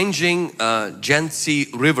 Nanjing Jiangxi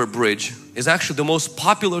River Bridge is actually the most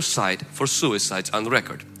popular site for suicides on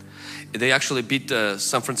record. They actually beat the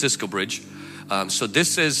San Francisco Bridge. So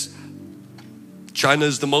this is, China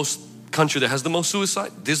is the country that has the most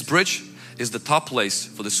suicide. This bridge is the top place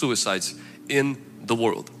for the suicides in the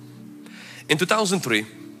world. In 2003,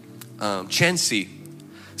 Chensi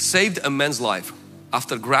saved a man's life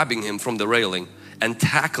after grabbing him from the railing and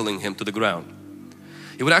tackling him to the ground.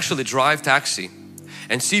 He would actually drive taxi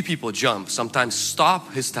and see people jump, sometimes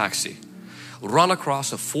stop his taxi, run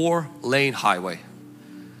across a 4-lane highway,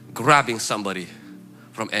 grabbing somebody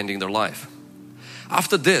from ending their life.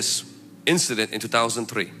 After this incident in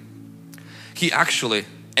 2003, he actually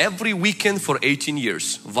every weekend for 18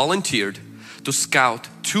 years volunteered to scout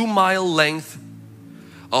 2-mile length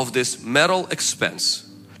of this metal expanse,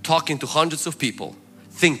 talking to hundreds of people,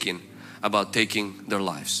 thinking about taking their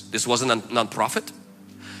lives. This wasn't a non-profit.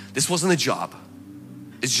 This wasn't a job.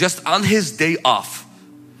 It's just on his day off,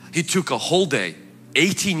 he took a whole day,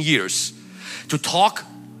 18 years, to talk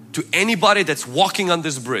to anybody that's walking on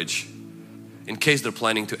this bridge in case they're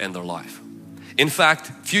planning to end their life. In fact,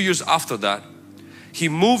 a few years after that, he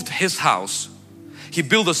moved his house. He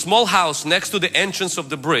built a small house next to the entrance of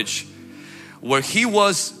the bridge where he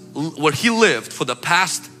lived for the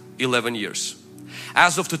past 11 years.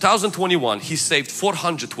 As of 2021, he saved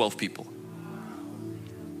 412 people.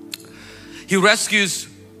 He rescues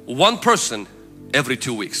one person every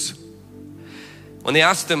 2 weeks. When they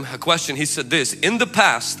asked him a question, he said this: in the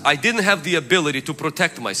past, I didn't have the ability to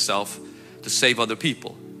protect myself to save other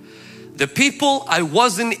people. The people I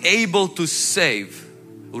wasn't able to save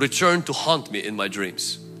returned to haunt me in my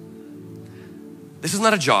dreams. This is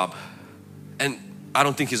not a job, and I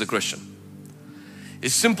don't think he's a Christian. He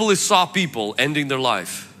simply saw people ending their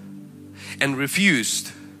life and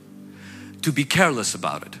refused to be careless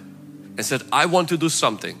about it and said, I want to do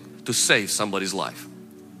something to save somebody's life.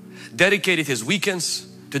 Dedicated his weekends.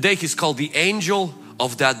 Today he's called the angel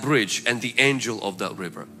of that bridge and the angel of that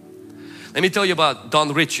river. Let me tell you about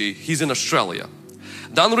Don Ritchie. He's in Australia.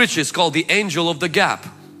 Don Ritchie is called the angel of the Gap.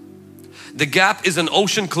 The Gap is an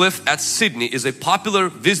ocean cliff at Sydney, is a popular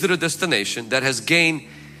visitor destination that has gained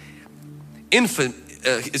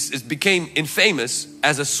it became infamous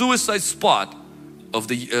as a suicide spot for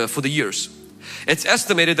the years. It's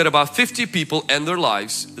estimated that about 50 people end their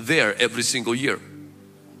lives there every single year.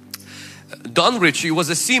 Don Ritchie was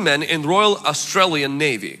a seaman in Royal Australian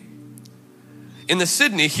Navy. In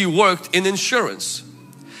Sydney, he worked in insurance.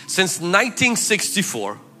 Since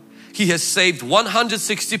 1964, he has saved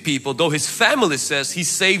 160 people, though his family says he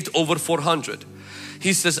saved over 400.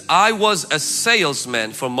 He says, I was a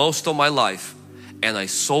salesman for most of my life and I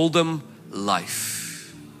sold them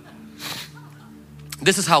life.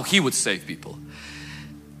 This is how he would save people.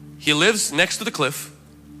 He lives next to the cliff.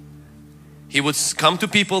 He would come to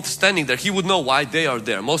people standing there. He would know why they are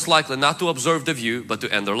there. Most likely not to observe the view, but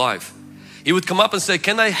to end their life. He would come up and say,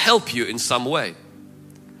 can I help you in some way?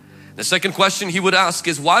 The second question he would ask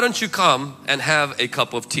is, why don't you come and have a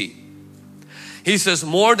cup of tea? He says,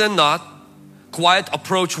 more than not, quiet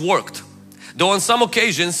approach worked. Though on some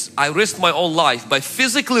occasions I risked my own life by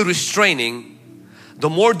physically restraining the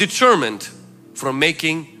more determined from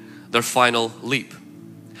making their final leap.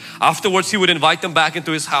 Afterwards, he would invite them back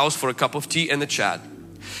into his house for a cup of tea and a chat.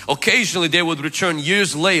 Occasionally, they would return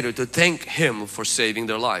years later to thank him for saving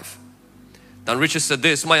their life. Don Ritchie said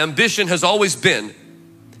this: my ambition has always been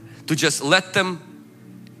to just let them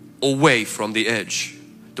away from the edge,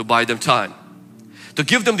 to buy them time, to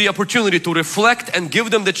give them the opportunity to reflect and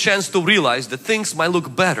give them the chance to realize that things might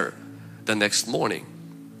look better the next morning.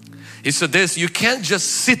 He said this: you can't just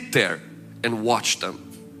sit there and watch them.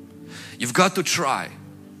 You've got to try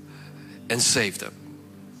and save them.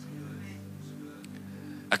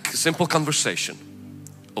 A simple conversation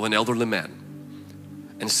of an elderly man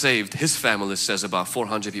and saved his family, says, about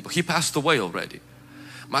 400 people. He passed away already.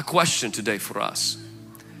 My question today for us,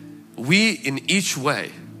 we in each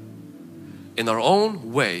way, in our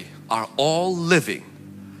own way, are all living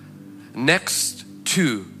next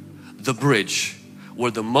to the bridge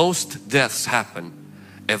where the most deaths happen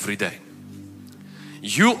every day.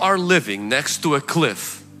 You are living next to a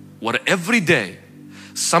cliff where every day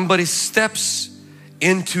somebody steps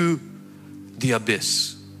into the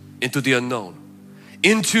abyss, into the unknown,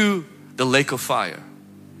 into the lake of fire.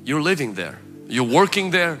 You're living there, you're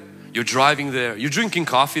working there, You're driving there, you're drinking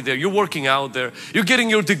coffee there, you're working out there, you're getting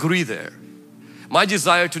your degree there. My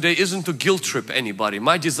desire today isn't to guilt trip anybody.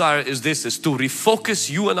 My desire is this, is to refocus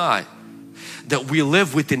you and I, that we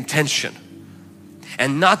live with intention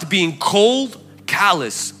and not being cold,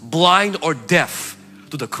 callous, blind or deaf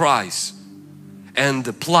to the cries and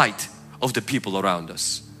the plight of the people around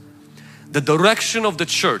us. The direction of the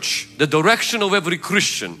church, the direction of every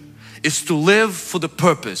Christian is to live for the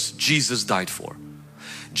purpose Jesus died for.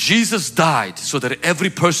 Jesus died so that every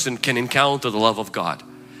person can encounter the love of God.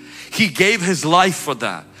 He gave His life for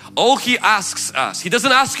that. All He asks us, He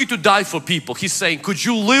doesn't ask you to die for people. He's saying, could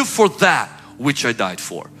you live for that which I died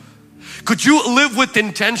for? Could you live with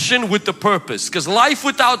intention, with the purpose? Because life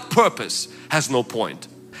without purpose has no point.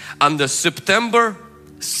 On the September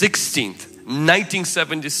 16th,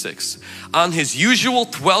 1976, on his usual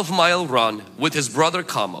 12-mile run with his brother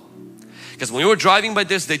Kamo. Because when we were driving by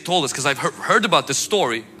this, they told us, because I've heard about this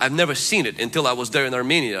story, I've never seen it until I was there in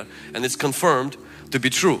Armenia, and it's confirmed to be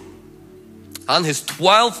true. On his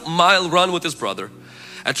 12-mile run with his brother,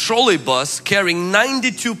 a trolley bus carrying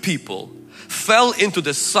 92 people fell into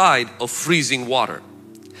the side of freezing water.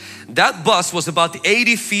 That bus was about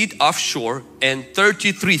 80 feet offshore and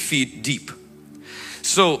 33 feet deep.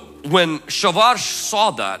 So when Shavar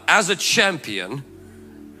saw that, as a champion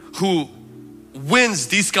who wins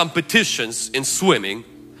these competitions in swimming,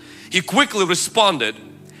 he quickly responded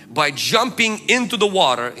by jumping into the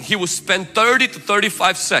water. He would spend 30 to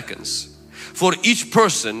 35 seconds for each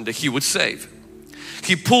person that he would save.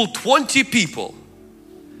 He pulled 20 people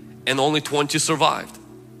and only 20 survived.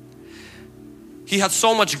 He had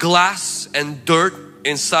so much glass and dirt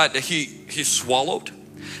inside that he swallowed,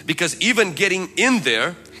 because even getting in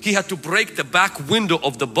there, he had to break the back window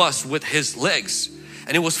of the bus with his legs,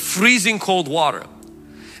 and it was freezing cold water.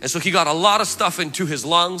 And so he got a lot of stuff into his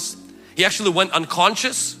lungs. He actually went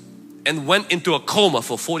unconscious and went into a coma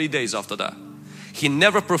for 40 days after that. He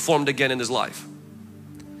never performed again in his life.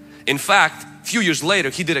 In fact, a few years later,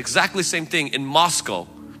 he did exactly the same thing in Moscow,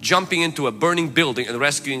 jumping into a burning building and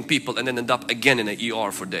rescuing people, and then ended up again in an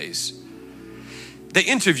ER for days. They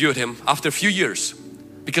interviewed him after a few years,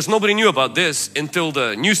 because nobody knew about this until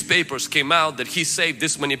the newspapers came out that he saved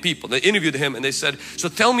this many people. They interviewed him and they said, so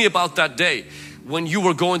tell me about that day when you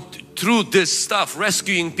were going through this stuff,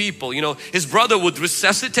 rescuing people. You know, his brother would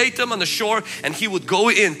resuscitate them on the shore, and he would go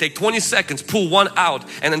in, take 20 seconds, pull one out,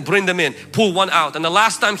 and then bring them in, pull one out. And the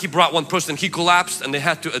last time he brought one person, he collapsed and they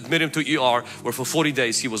had to admit him to ER, where for 40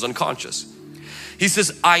 days he was unconscious. He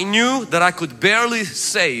says, I knew that I could barely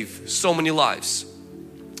save so many lives.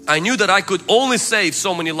 I knew that I could only save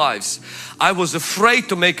so many lives. I was afraid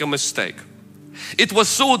to make a mistake. It was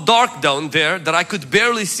so dark down there that I could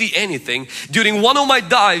barely see anything. During one of my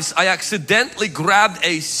dives, I accidentally grabbed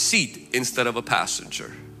a seat instead of a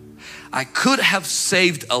passenger. I could have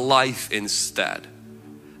saved a life instead.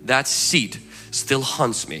 That seat still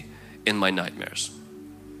haunts me in my nightmares.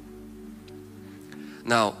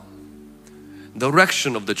 Now, the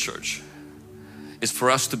direction of the church is for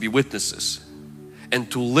us to be witnesses and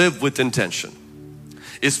to live with intention.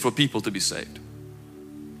 Is for people to be saved.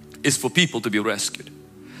 Is for people to be rescued.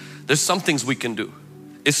 There's some things we can do.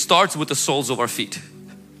 It starts with the soles of our feet.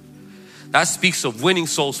 That speaks of winning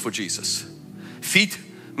souls for Jesus. Feet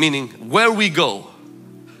meaning where we go,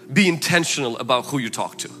 be intentional about who you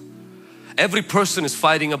talk to. Every person is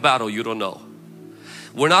fighting a battle you don't know.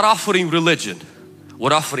 We're not offering religion.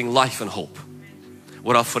 We're offering life and hope.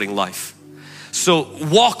 We're offering life. So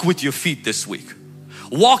walk with your feet this week.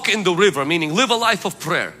 Walk in the river, meaning live a life of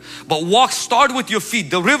prayer. But start with your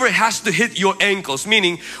feet. The river has to hit your ankles,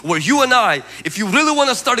 meaning where you and I, if you really want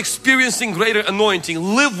to start experiencing greater anointing,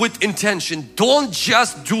 live with intention. Don't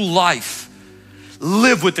just do life.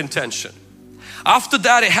 Live with intention. After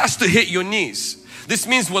that, it has to hit your knees. This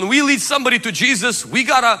means when we lead somebody to Jesus, we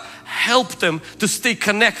gotta help them to stay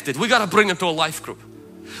connected. We gotta bring them to a life group.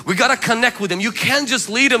 We gotta connect with them. You can't just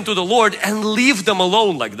lead them to the Lord and leave them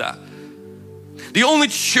alone like that. The only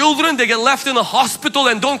children that get left in a hospital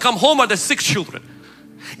and don't come home are the sick children.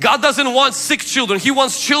 God doesn't want sick children. He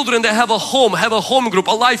wants children that have a home group,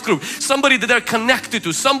 a life group, somebody that they're connected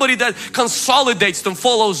to, somebody that consolidates them,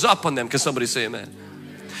 follows up on them. Can somebody say amen?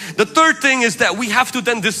 The third thing is that we have to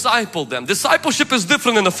then disciple them. Discipleship is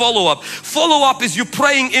different than the follow-up. Follow-up is you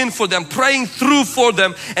praying in for them, praying through for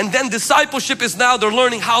them, and then discipleship is now they're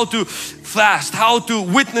learning how to fast, how to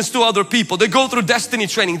witness to other people. They go through destiny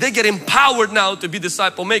training. They get empowered now to be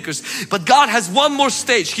disciple makers. But God has one more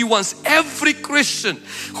stage. He wants every Christian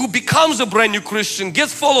who becomes a brand new Christian,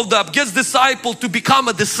 gets followed up, gets discipled, to become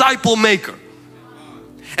a disciple maker.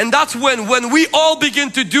 And that's when we all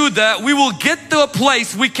begin to do that, we will get to a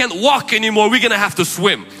place we can't walk anymore. We're gonna have to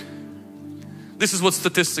swim. This is what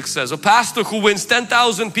statistics says. A pastor who wins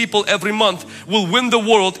 10,000 people every month will win the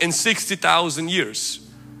world in 60,000 years.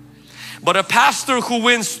 But a pastor who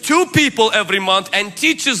wins 2 people every month and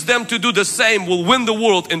teaches them to do the same will win the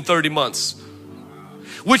world in 30 months.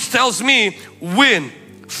 Which tells me, win,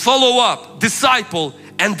 follow up, disciple,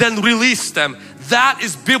 and then release them. That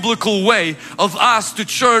is biblical way of us to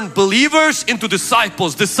turn believers into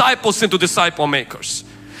disciples, disciples into disciple makers.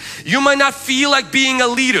 You might not feel like being a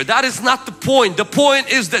leader. That is not the point. The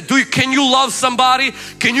point is that can you love somebody?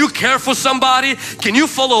 Can you care for somebody? Can you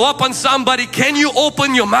follow up on somebody? Can you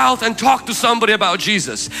open your mouth and talk to somebody about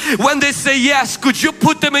Jesus? When they say yes, could you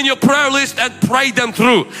put them in your prayer list and pray them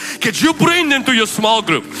through? Could you bring them to your small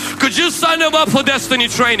group? Could you sign them up for destiny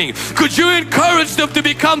training? Could you encourage them to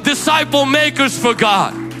become disciple makers for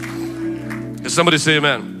God? Can somebody say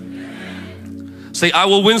amen? Say, I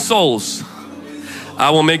will win souls. I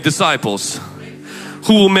will make disciples.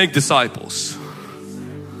 Who will make disciples?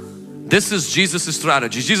 This is Jesus'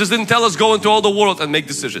 strategy. Jesus didn't tell us go into all the world and make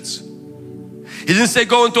decisions. He didn't say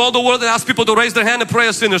go into all the world and ask people to raise their hand and pray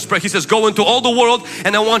a sinner's prayer. He says go into all the world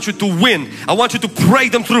and I want you to win. I want you to pray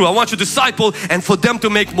them through. I want you to disciple and for them to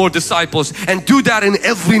make more disciples, and do that in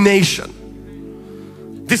every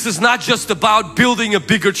nation. This is not just about building a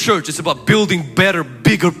bigger church. It's about building better,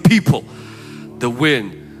 bigger people that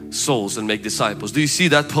win souls and make disciples. Do you see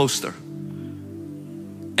that poster?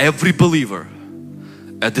 Every believer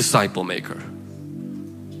a disciple maker.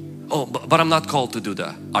 Oh, but I'm not called to do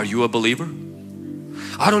that. Are you a believer?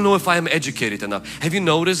 I don't know if I am educated enough. Have you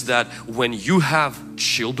noticed that when you have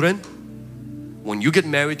children, when you get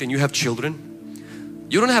married and you have children,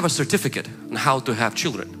 you don't have a certificate on how to have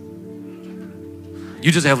children.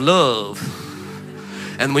 You just have love.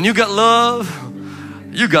 And when you got love,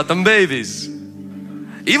 you got them babies.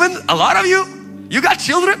 Even a lot of you got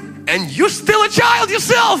children and you're still a child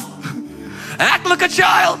yourself. Act like a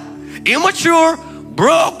child, immature,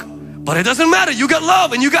 broke, but it doesn't matter. You got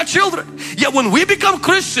love and you got children. Yet when we become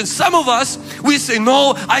Christians, some of us, we say,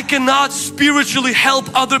 no, I cannot spiritually help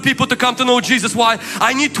other people to come to know Jesus. Why?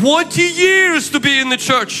 I need 20 years to be in the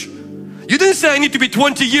church. You didn't say I need to be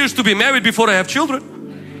 20 years to be married before I have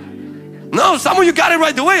children. No, some of you got it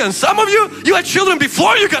right away, and some of you had children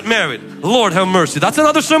before you got married. Lord have mercy. That's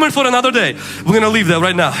another sermon for another day. We're going to leave that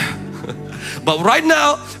right now. But right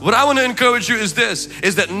now, what I want to encourage you is this,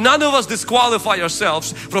 is that none of us disqualify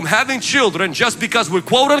ourselves from having children just because we're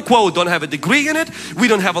quote unquote don't have a degree in it, we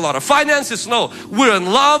don't have a lot of finances. No, we're in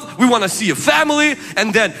love, we want to see a family,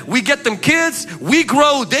 and then we get them kids, we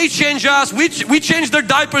grow, they change us, we change their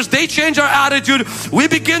diapers, they change our attitude, we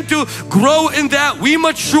begin to grow in that, we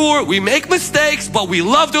mature, we make mistakes, but we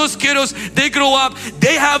love those kiddos, they grow up,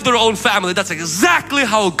 they have their own family. That's exactly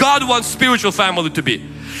how God wants spiritual family to be.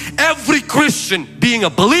 Every Christian being a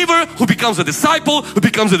believer who becomes a disciple, who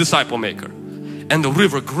becomes a disciple maker. And the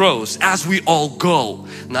river grows as we all go.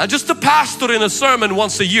 Not just the pastor in a sermon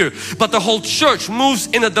once a year, but the whole church moves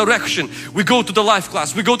in a direction. We go to the life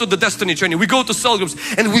class, we go to the destiny training, we go to cell groups,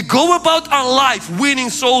 and we go about our life winning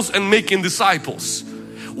souls and making disciples.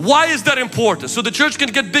 Why is that important? So the church can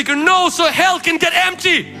get bigger? No, so hell can get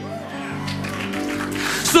empty.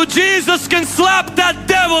 So Jesus can slap that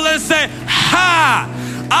devil and say, ha!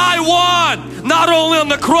 I won, not only on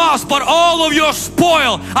the cross, but all of your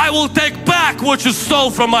spoil. I will take back what you stole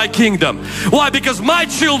from my kingdom. Why? Because my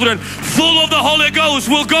children, full of the Holy Ghost,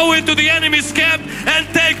 will go into the enemy's camp and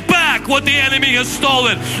take back what the enemy has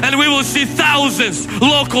stolen. And we will see thousands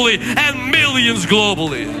locally and millions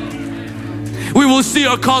globally. We will see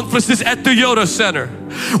our conferences at Toyota Center.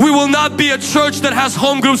 We will not be a church that has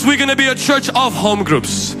home groups. We're going to be a church of home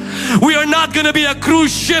groups. We are not going to be a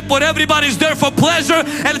cruise ship where everybody's there for pleasure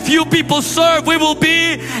and few people serve. We will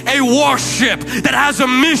be a warship that has a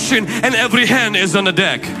mission and every hand is on the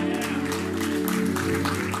deck.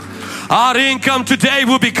 Our income today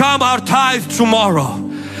will become our tithe tomorrow.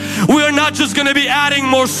 We are not just going to be adding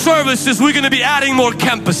more services, we're going to be adding more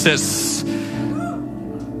campuses.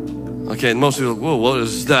 Okay, and most people go, whoa, what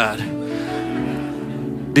is that?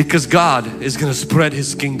 Because God is going to spread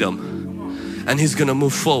His kingdom and He's going to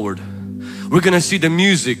move forward. We're going to see the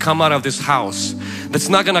music come out of this house. That's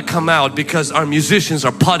not going to come out because our musicians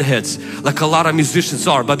are potheads like a lot of musicians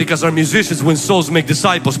are, but because our musicians, when souls make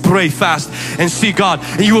disciples, pray fast and see God,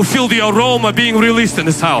 and you will feel the aroma being released in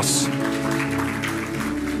this house.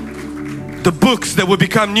 the books that will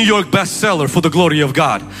become New York bestseller for the glory of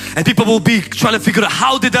God. And people will be trying to figure out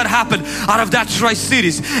how did that happen out of that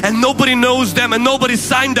Tri-Cities, and nobody knows them and nobody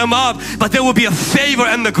signed them up, but there will be a favor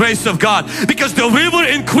and the grace of God, because the river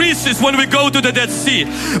increases when we go to the Dead Sea.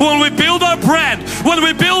 When we build our brand, when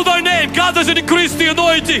we build our name, God doesn't increase the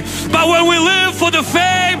anointing, but when we live for the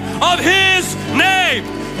fame of His name,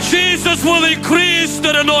 Jesus will increase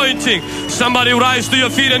that anointing. Somebody rise to your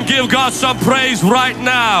feet and give God some praise right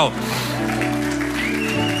now.